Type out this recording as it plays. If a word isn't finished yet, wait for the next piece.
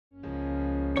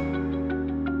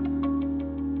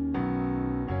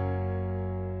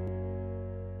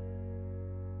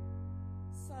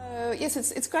Yes,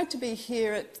 it's great to be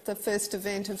here at the first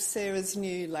event of Sarah's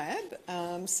new lab.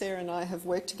 Sarah and I have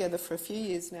worked together for a few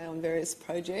years now on various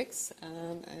projects,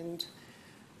 and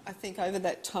I think over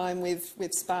that time we've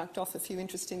sparked off a few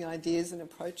interesting ideas and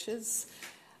approaches.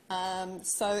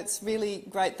 So it's really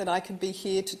great that I could be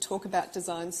here to talk about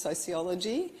design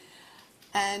sociology.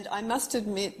 And I must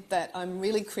admit that I'm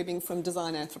really cribbing from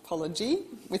design anthropology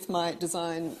with my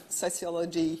design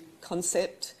sociology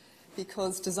concept,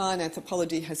 because design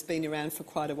anthropology has been around for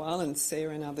quite a while, and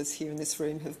Sarah and others here in this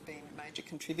room have been major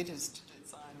contributors to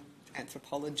design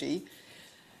anthropology.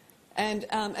 And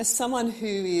as someone who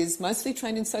is mostly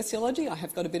trained in sociology, I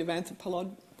have got a bit of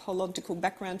anthropological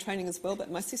background training as well, but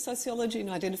mostly sociology, and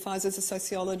identifies as a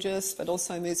sociologist, but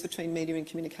also moves between media and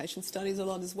communication studies a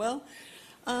lot as well.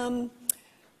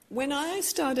 When I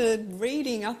started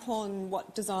reading up on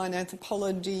what design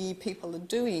anthropology people are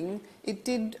doing, it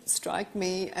did strike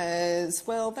me as,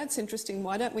 well, that's interesting,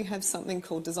 why don't we have something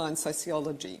called design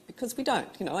sociology? Because we don't.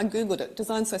 You know, I Googled it,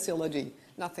 design sociology,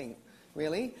 nothing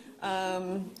really.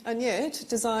 And yet,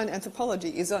 design anthropology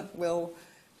is a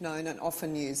well-known and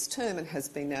often used term, and has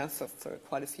been now for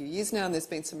quite a few years now, and there's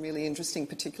been some really interesting,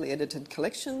 particularly edited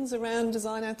collections around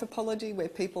design anthropology where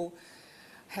people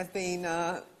have been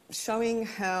showing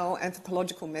how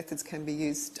anthropological methods can be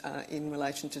used in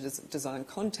relation to design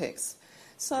contexts.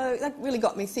 So that really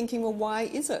got me thinking, well, why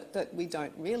is it that we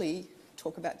don't really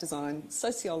talk about design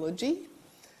sociology?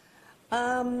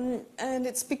 And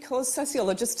it's because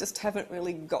sociologists just haven't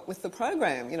really got with the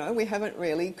program. You know, we haven't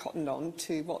really cottoned on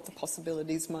to what the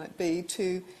possibilities might be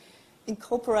to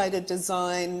incorporate a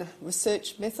design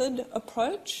research method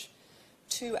approach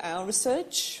to our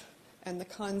research and the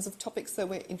kinds of topics that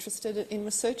we're interested in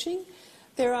researching.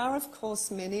 There are, of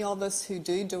course, many of us who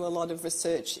do a lot of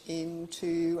research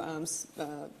into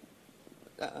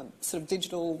sort of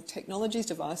digital technologies,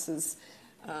 devices,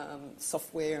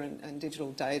 software and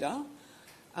digital data,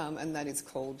 and that is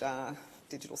called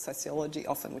digital sociology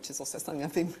often, which is also something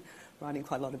I've been writing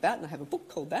quite a lot about, and I have a book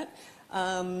called that.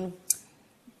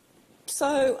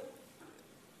 So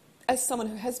as someone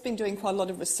who has been doing quite a lot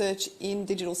of research in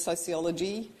digital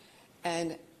sociology,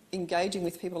 and engaging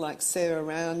with people like Sarah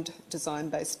around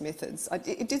design-based methods,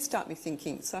 it did start me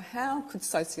thinking, so how could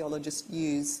sociologists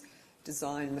use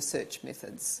design research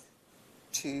methods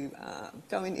to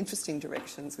go in interesting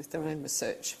directions with their own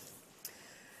research?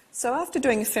 So after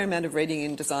doing a fair amount of reading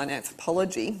in design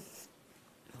anthropology,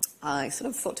 I sort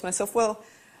of thought to myself, well,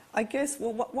 I guess,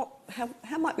 well,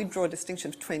 how might we draw a distinction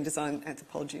between design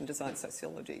anthropology and design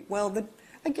sociology? Well,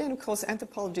 again, of course,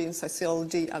 anthropology and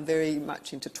sociology are very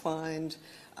much intertwined.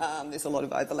 There's a lot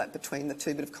of overlap between the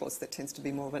two, but of course there tends to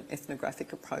be more of an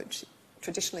ethnographic approach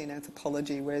traditionally in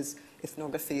anthropology, whereas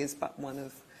ethnography is but one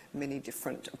of many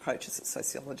different approaches that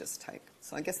sociologists take.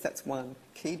 So I guess that's one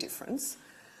key difference.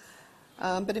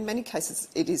 But in many cases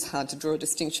it is hard to draw a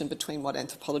distinction between what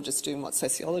anthropologists do and what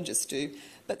sociologists do.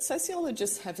 But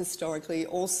sociologists have historically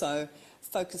also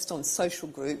focused on social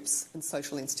groups and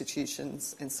social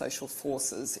institutions and social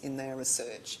forces in their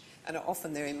research, and are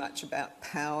often very much about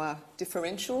power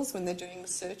differentials when they're doing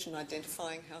research and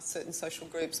identifying how certain social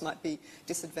groups might be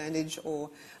disadvantaged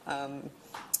or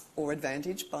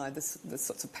advantaged by the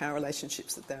sorts of power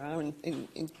relationships that there are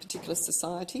in particular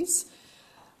societies.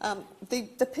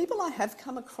 The people I have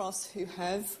come across who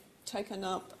have taken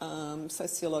up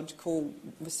sociological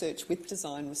research with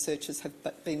design researchers have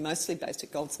been mostly based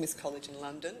at Goldsmiths College in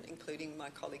London, including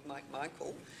my colleague Mike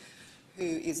Michael, who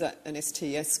is an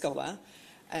STS scholar,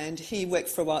 and he worked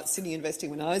for a while at Sydney University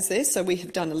when I was there, so we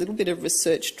have done a little bit of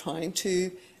research trying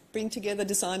to bring together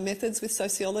design methods with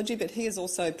sociology, but he has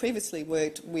also previously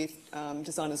worked with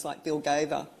designers like Bill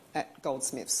Gaver at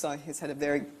Goldsmiths, so he's had a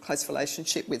very close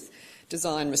relationship with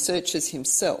design researchers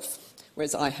himself,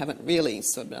 whereas I haven't really.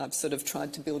 So I've sort of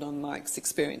tried to build on Mike's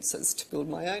experiences to build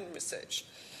my own research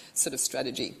sort of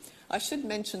strategy. I should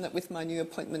mention that with my new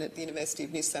appointment at the University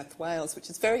of New South Wales, which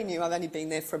is very new, I've only been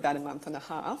there for about a month and a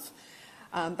half,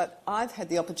 but I've had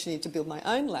the opportunity to build my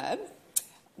own lab,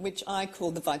 which I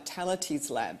call the Vitalities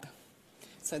Lab.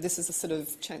 So this is a sort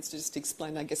of chance to just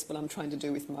explain, I guess, what I'm trying to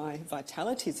do with my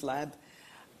Vitalities Lab,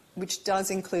 which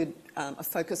does include a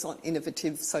focus on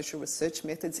innovative social research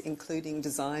methods, including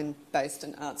design-based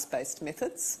and arts-based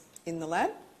methods in the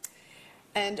lab.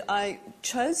 And I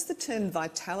chose the term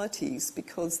vitalities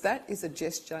because that is a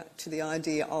gesture to the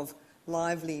idea of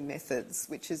lively methods,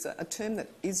 which is a term that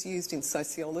is used in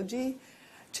sociology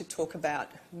to talk about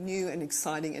new and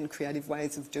exciting and creative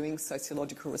ways of doing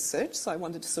sociological research. So I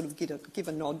wanted to sort of give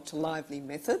a nod to lively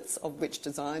methods, of which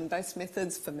design-based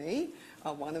methods for me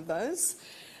are one of those.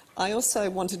 I also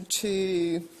wanted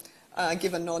to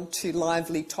give a nod to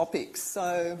lively topics.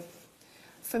 So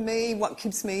for me, what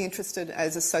keeps me interested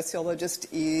as a sociologist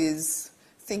is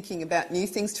thinking about new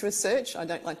things to research. I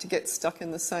don't like to get stuck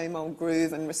in the same old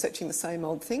groove and researching the same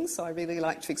old things, so I really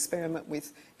like to experiment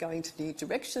with going to new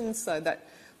directions. So that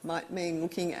might mean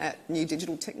looking at new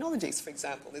digital technologies, for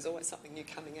example. There's always something new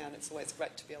coming out. It's always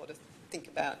great to be able to think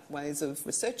about ways of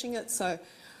researching it. So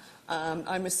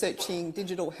I'm researching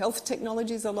digital health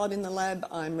technologies a lot in the lab.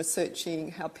 I'm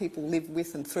researching how people live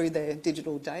with and through their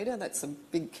digital data. That's a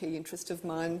big key interest of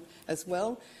mine as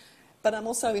well. But I'm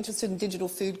also interested in digital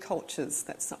food cultures.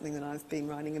 That's something that I've been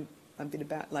writing a bit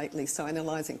about lately. So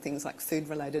analysing things like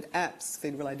food-related apps,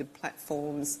 food-related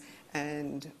platforms,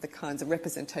 and the kinds of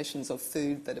representations of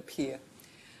food that appear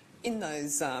in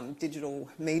those digital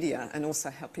media, and also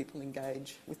how people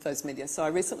engage with those media. So I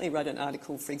recently wrote an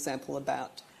article, for example,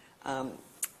 about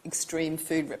extreme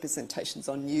food representations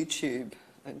on YouTube,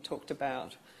 and talked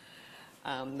about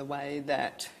the way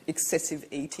that excessive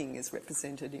eating is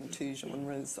represented in two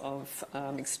genres of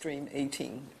extreme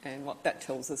eating, and what that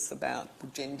tells us about the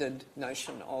gendered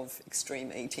notion of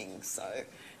extreme eating. So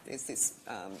there's this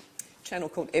channel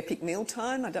called Epic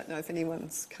Mealtime. I don't know if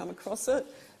anyone's come across it,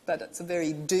 but it's a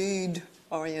very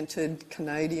dude-oriented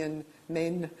Canadian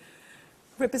men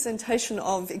representation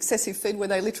of excessive food, where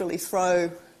they literally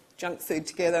throw junk food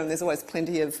together, and there's always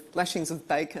plenty of lashings of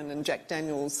bacon and Jack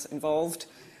Daniels involved.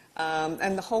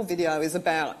 And the whole video is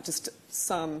about just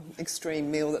some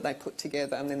extreme meal that they put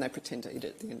together, and then they pretend to eat it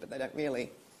at the end, but they don't really.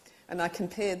 And I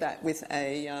compare that with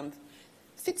a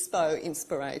Fitspo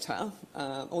inspirator,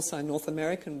 also a North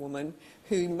American woman,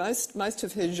 who most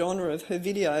of her genre of her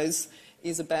videos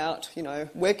is about, you know,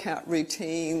 workout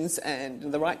routines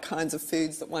and the right kinds of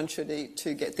foods that one should eat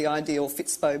to get the ideal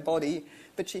Fitspo body.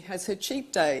 But she has her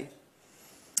cheat day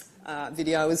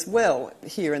video as well,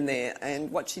 here and there. And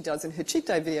what she does in her cheat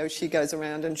day video, she goes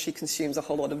around and she consumes a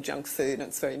whole lot of junk food, and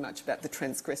it's very much about the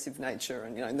transgressive nature.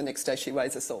 And, you know, the next day she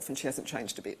weighs herself and she hasn't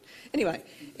changed a bit. Anyway,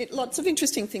 lots of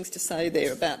interesting things to say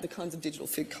there about the kinds of digital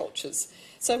food cultures.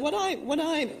 So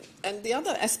and the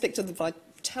other aspect of the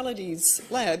Vitalities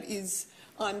lab is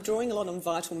I'm drawing a lot on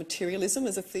vital materialism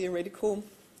as a theoretical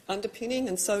underpinning.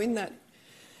 And so in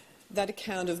that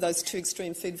account of those two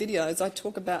extreme food videos, I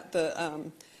talk about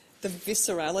the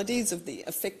visceralities of the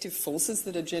affective forces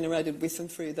that are generated with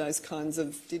and through those kinds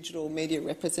of digital media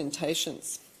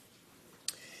representations.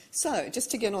 So,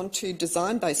 just to get on to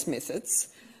design-based methods,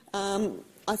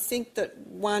 I think that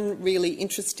one really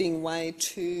interesting way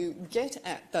to get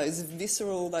at those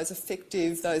visceral, those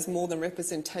affective, those more than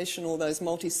representational, those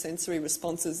multi-sensory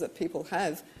responses that people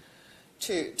have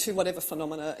to whatever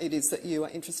phenomena it is that you are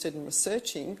interested in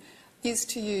researching, is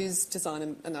to use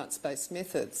design and arts-based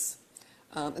methods.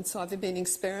 And so I've been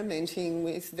experimenting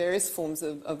with various forms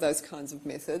of those kinds of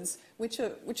methods, which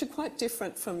are quite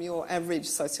different from your average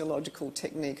sociological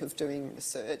technique of doing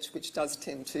research, which does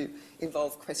tend to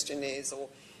involve questionnaires or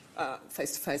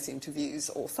face-to-face interviews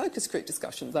or focus group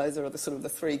discussions. Those are the sort of the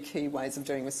three key ways of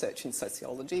doing research in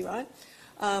sociology, right?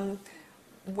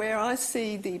 Where I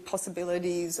see the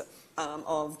possibilities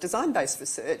of design-based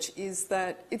research is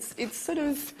that it's sort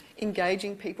of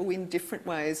engaging people in different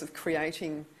ways of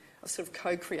creating, sort of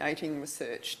co-creating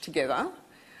research together,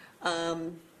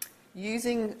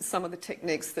 using some of the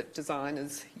techniques that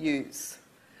designers use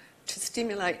to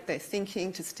stimulate their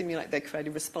thinking, to stimulate their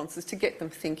creative responses, to get them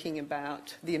thinking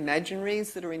about the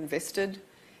imaginaries that are invested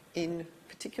in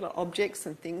particular objects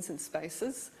and things and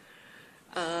spaces.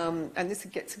 And this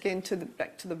gets again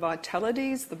back to the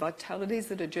vitalities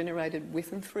that are generated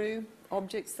with and through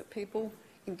objects that people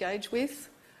engage with.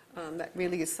 That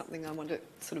really is something I want to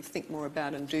sort of think more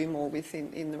about and do more with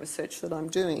in the research that I'm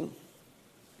doing.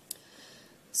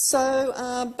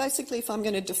 So basically, if I'm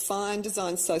going to define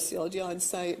design sociology, I'd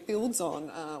say it builds on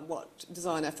what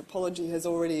design anthropology has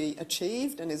already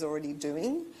achieved and is already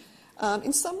doing.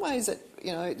 In some ways,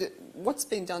 what's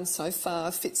been done so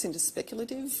far fits into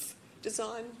speculative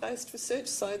design-based research,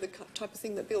 so the type of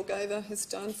thing that Bill Gaver has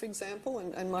done, for example,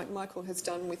 and Mike Michael has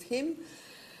done with him.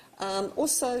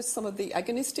 Also, some of the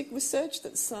agonistic research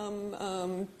that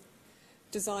some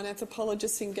design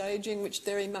anthropologists engage in, which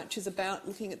very much is about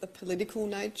looking at the political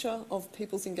nature of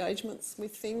people's engagements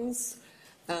with things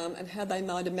and how they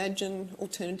might imagine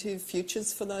alternative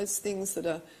futures for those things that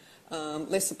are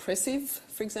less oppressive,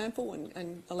 for example,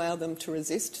 and allow them to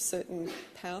resist certain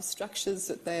power structures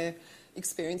that they're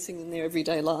experiencing in their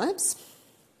everyday lives.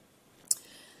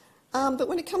 But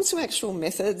when it comes to actual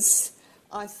methods,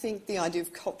 I think the idea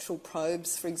of cultural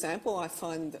probes, for example, I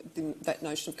find that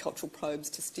notion of cultural probes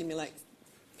to stimulate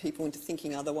people into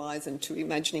thinking otherwise and to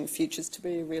imagining futures to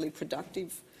be a really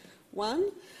productive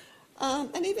one.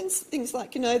 And even things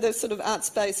like, the sort of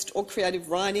arts-based or creative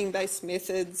writing-based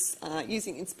methods,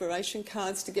 using inspiration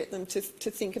cards to get them to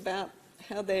think about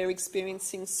how they're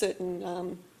experiencing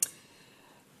certain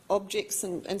objects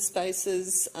and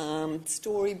spaces,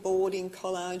 storyboarding,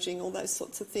 collaging, all those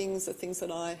sorts of things are things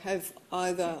that I have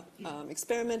either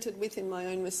experimented with in my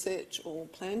own research or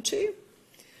plan to.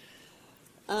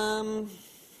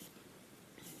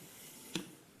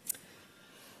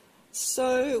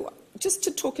 So just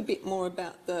to talk a bit more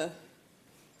about the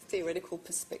theoretical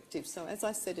perspective. So as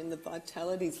I said in the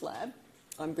Vitalities Lab,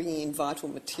 I'm bringing in vital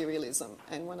materialism.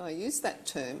 And when I use that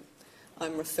term,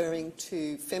 I'm referring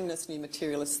to feminist new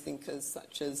materialist thinkers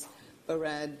such as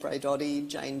Barad Braidotti,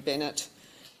 Jane Bennett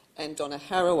and Donna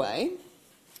Haraway.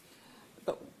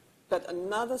 But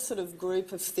another sort of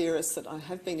group of theorists that I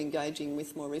have been engaging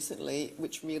with more recently,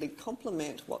 which really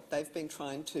complement what they've been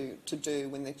trying to do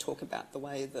when they talk about the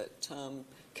way that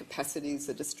capacities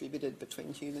are distributed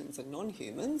between humans and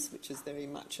non-humans, which is very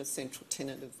much a central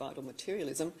tenet of vital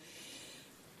materialism,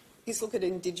 is look at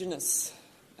indigenous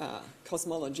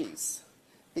cosmologies.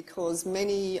 Because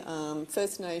many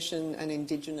First Nation and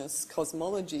Indigenous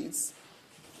cosmologies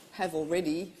have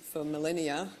already, for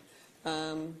millennia,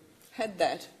 had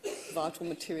that vital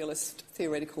materialist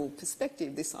theoretical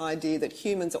perspective, this idea that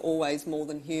humans are always more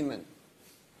than human,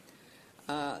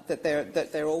 that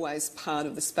they're always part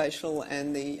of the spatial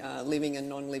and the living and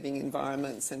non-living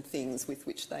environments and things with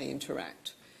which they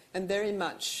interact. And very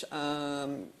much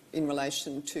in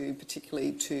relation to,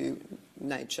 particularly to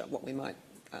nature, what we might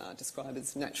describe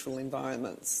as natural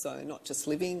environments. So not just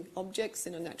living objects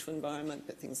in a natural environment,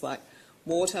 but things like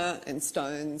water and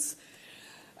stones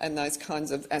and those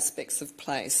kinds of aspects of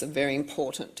place are very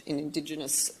important in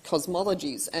Indigenous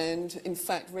cosmologies. And in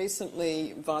fact,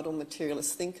 recently, vital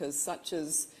materialist thinkers such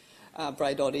as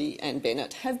Braidotti and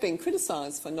Bennett have been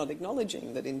criticised for not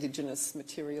acknowledging that Indigenous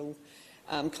material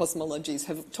cosmologies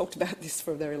have talked about this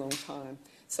for a very long time.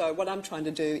 So what I'm trying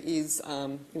to do is,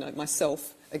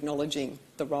 myself acknowledging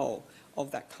the role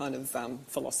of that kind of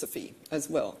philosophy as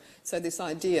well. So this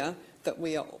idea that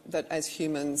that as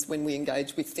humans, when we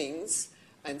engage with things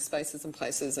and spaces and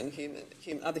places and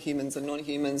other humans and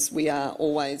non-humans, we are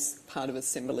always part of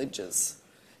assemblages,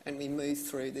 and we move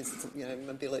through this,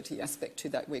 mobility aspect to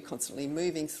that. We're constantly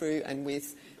moving through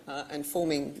and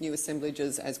forming new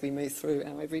assemblages as we move through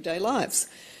our everyday lives.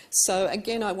 So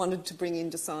again, I wanted to bring in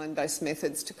design-based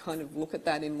methods to kind of look at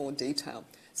that in more detail.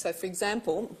 So, for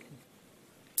example,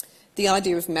 the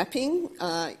idea of mapping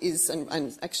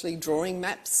and actually drawing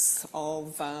maps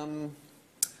of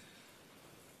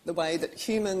the way that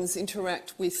humans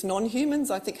interact with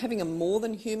non-humans. I think having a more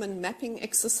than human mapping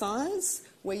exercise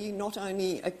where you not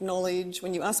only acknowledge,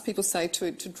 when you ask people, say,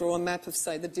 to draw a map of,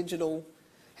 say, the digital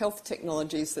health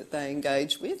technologies that they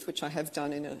engage with, which I have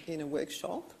done in a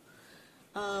workshop,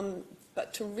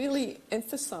 but to really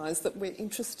emphasise that we're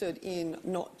interested in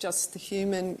not just the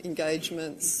human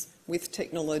engagements with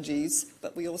technologies,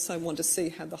 but we also want to see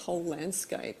how the whole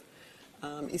landscape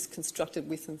is constructed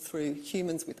with and through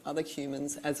humans with other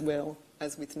humans, as well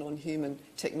as with non-human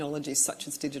technologies such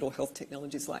as digital health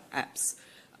technologies like apps,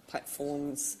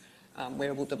 platforms,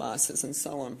 wearable devices and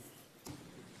so on.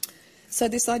 So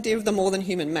this idea of the more than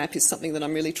human map is something that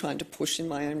I'm really trying to push in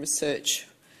my own research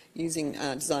using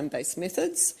design-based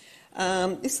methods.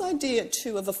 This idea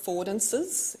too of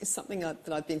affordances is something that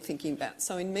I've been thinking about.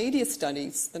 So in media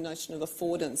studies, the notion of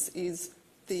affordance is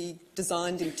the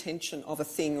designed intention of a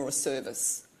thing or a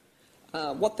service,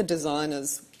 what the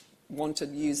designers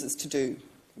wanted users to do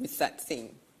with that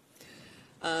thing.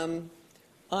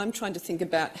 I'm trying to think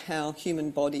about how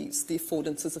human bodies, the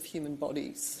affordances of human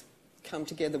bodies, come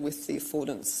together with the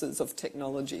affordances of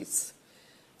technologies.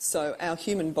 So our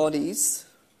human bodies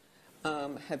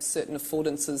have certain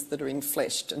affordances that are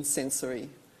enfleshed and sensory.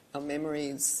 Our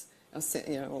memories,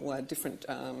 all our different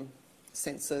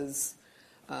senses,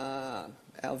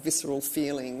 our visceral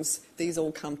feelings, these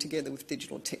all come together with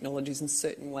digital technologies in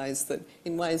certain ways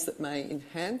that may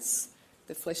enhance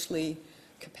the fleshly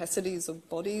capacities of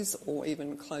bodies or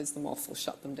even close them off or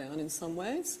shut them down in some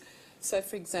ways. So,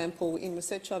 for example, in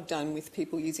research I've done with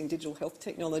people using digital health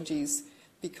technologies,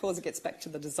 because it gets back to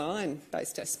the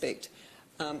design-based aspect,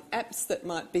 apps that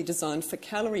might be designed for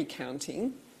calorie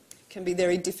counting can be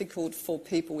very difficult for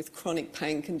people with chronic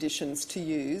pain conditions to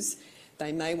use.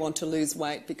 They may want to lose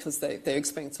weight because they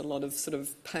experience a lot of sort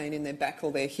of pain in their back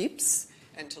or their hips,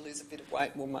 and to lose a bit of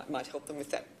weight might help them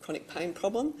with that chronic pain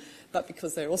problem. But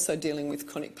because they're also dealing with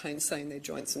chronic pain, say, in their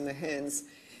joints and their hands,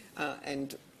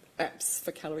 and apps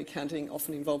for calorie counting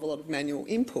often involve a lot of manual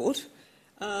input,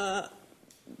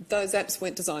 those apps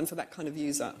weren't designed for that kind of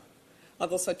user.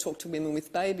 I've also talked to women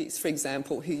with babies, for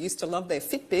example, who used to love their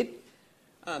Fitbit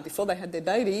before they had their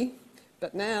baby,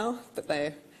 but now that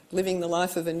they're living the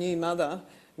life of a new mother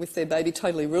with their baby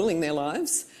totally ruling their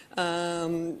lives,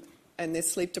 and they're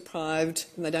sleep deprived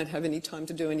and they don't have any time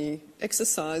to do any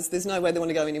exercise, there's no way they want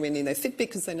to go anywhere near their Fitbit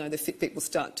because they know their Fitbit will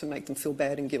start to make them feel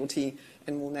bad and guilty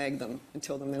and will nag them and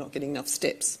tell them they're not getting enough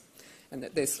steps and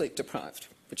that they're sleep deprived,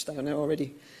 which they know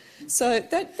already. So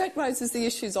that raises the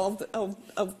issues of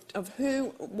who,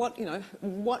 what, you know,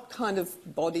 what kind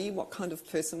of body, what kind of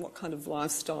person, what kind of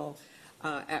lifestyle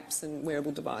are apps and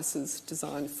wearable devices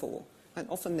designed for. And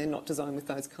often they're not designed with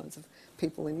those kinds of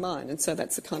people in mind. And so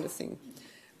that's the kind of thing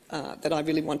that I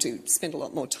really want to spend a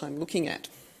lot more time looking at.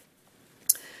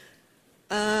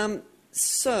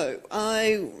 So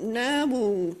I now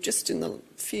will, just in the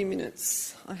few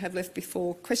minutes I have left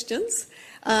before questions,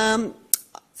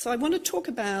 so I want to talk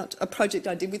about a project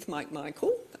I did with Mike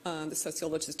Michael, the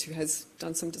sociologist who has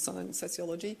done some design in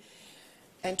sociology,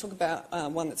 and talk about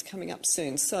one that's coming up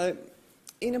soon. So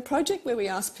in a project where we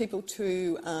ask people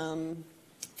to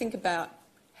think about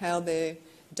how their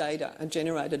data are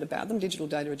generated about them, digital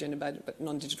data are generated but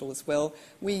non-digital as well,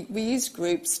 we used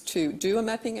groups to do a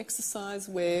mapping exercise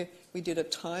where we did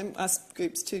asked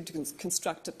groups to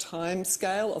construct a time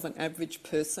scale of an average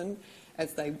person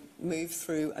as they move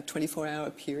through a 24-hour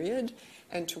period,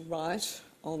 and to write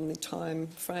on the time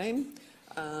frame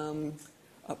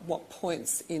at what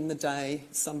points in the day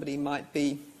somebody might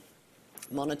be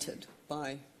monitored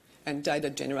by, and data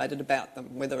generated about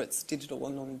them, whether it's digital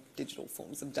or non-digital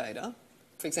forms of data.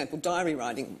 For example, diary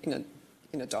writing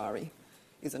in a diary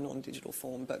is a non-digital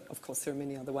form, but of course there are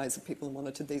many other ways that people are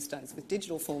monitored these days with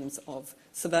digital forms of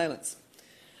surveillance.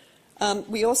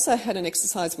 We also had an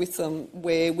exercise with them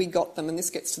where we got them, and this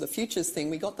gets to the futures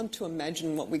thing, we got them to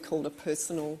imagine what we called a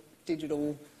personal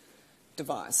digital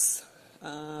device,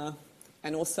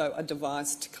 and also a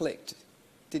device to collect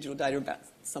digital data about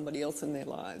somebody else in their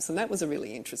lives. And that was a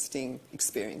really interesting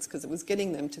experience because it was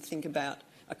getting them to think about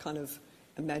a kind of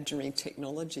imaginary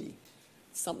technology,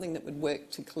 something that would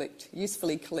work to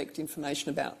usefully collect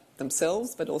information about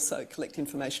themselves, but also collect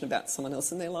information about someone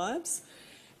else in their lives.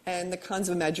 And the kinds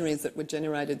of imaginaries that were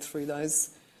generated through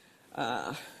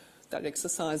that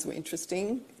exercise were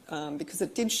interesting because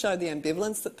it did show the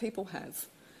ambivalence that people have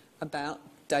about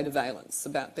data valence,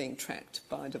 about being tracked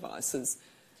by devices.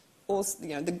 Also,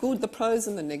 you know, the good, the pros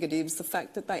and the negatives, the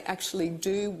fact that they actually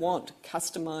do want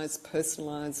customised,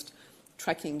 personalised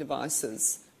tracking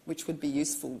devices which would be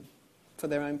useful for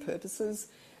their own purposes.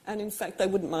 And in fact, they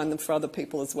wouldn't mind them for other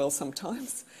people as well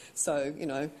sometimes. So, you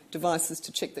know, devices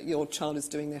to check that your child is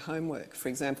doing their homework, for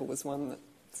example, was one that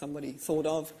somebody thought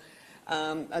of.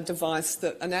 A device,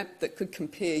 an app that could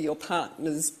compare your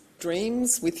partner's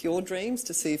dreams with your dreams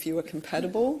to see if you were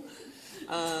compatible.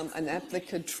 An app that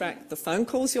could track the phone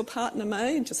calls your partner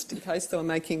made, just in case they were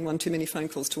making one too many phone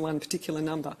calls to one particular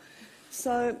number.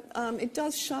 So it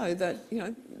does show that, you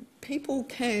know, people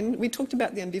can... We talked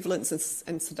about the ambivalence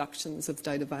and seductions of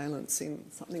data valence in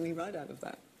something we wrote out of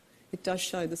that. It does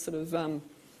show the sort of,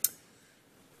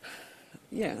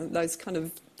 those kind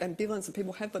of ambivalence that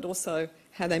people have, but also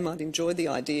how they might enjoy the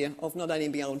idea of not only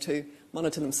being able to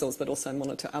monitor themselves, but also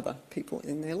monitor other people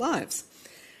in their lives.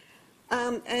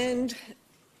 And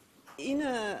in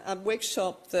a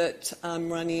workshop that I'm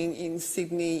running in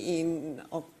Sydney in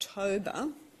October,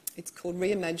 it's called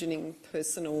Reimagining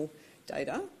Personal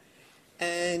Data,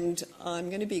 and I'm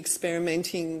going to be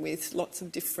experimenting with lots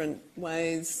of different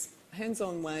ways,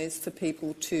 hands-on ways for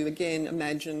people to, again,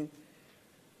 imagine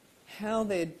how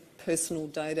their personal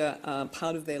data are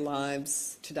part of their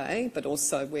lives today, but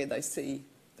also where they see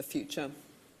the future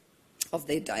of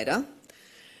their data.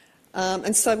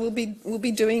 And so we'll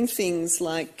be doing things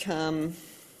like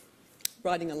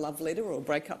writing a love letter or a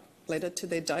breakup letter to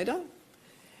their data,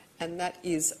 and that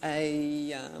is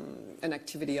an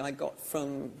activity I got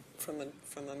from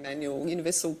a manual,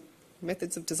 Universal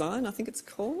Methods of Design, I think it's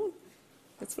called.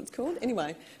 That's what it's called.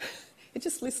 Anyway, it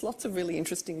just lists lots of really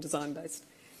interesting design-based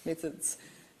methods.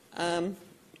 And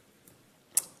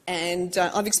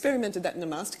I've experimented that in a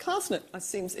masterclass, and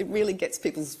it really gets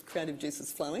people's creative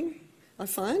juices flowing, I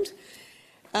find.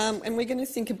 And we're going to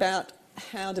think about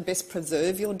how to best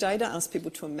preserve your data, ask people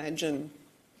to imagine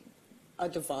a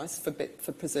device for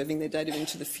preserving their data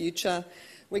into the future.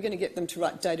 We're going to get them to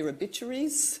write data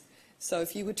obituaries. So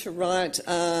if you were to write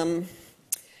an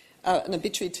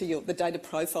obituary to the data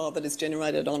profile that is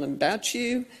generated on and about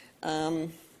you,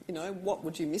 you know, what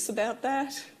would you miss about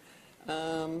that?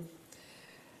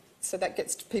 So that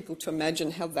gets people to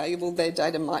imagine how valuable their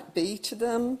data might be to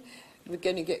them. we're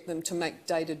going to get them to make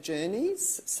data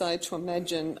journeys. So to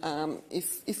imagine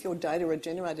if your data are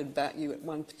generated about you at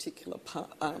one particular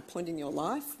point in your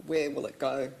life, where will it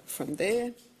go from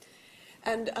there?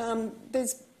 And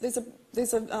there's a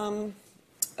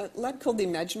lab called the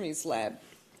Imaginaries Lab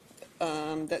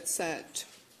that's at...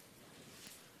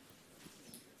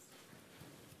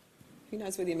 Who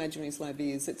knows where the Imaginaries Lab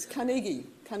is? It's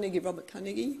Robert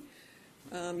Carnegie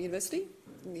University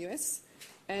in the US.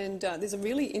 And there's a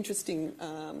really interesting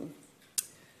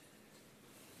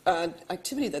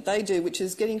activity that they do, which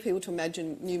is getting people to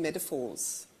imagine new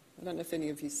metaphors. I don't know if any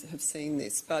of you have seen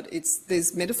this, but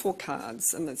there's metaphor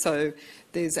cards, and so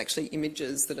there's actually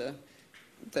images that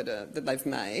they've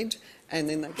made, and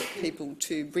then they get people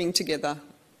to bring together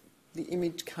the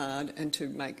image card and to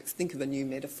think of a new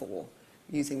metaphor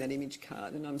using that image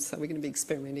card. And so we're going to be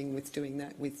experimenting with doing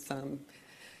that, with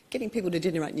getting people to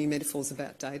generate new metaphors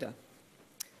about data.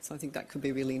 So I think that could be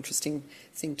a really interesting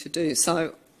thing to do.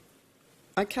 So,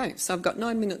 okay, so I've got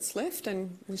 9 minutes left,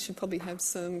 and we should probably have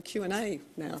some Q&A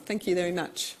now. Thank you very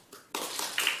much.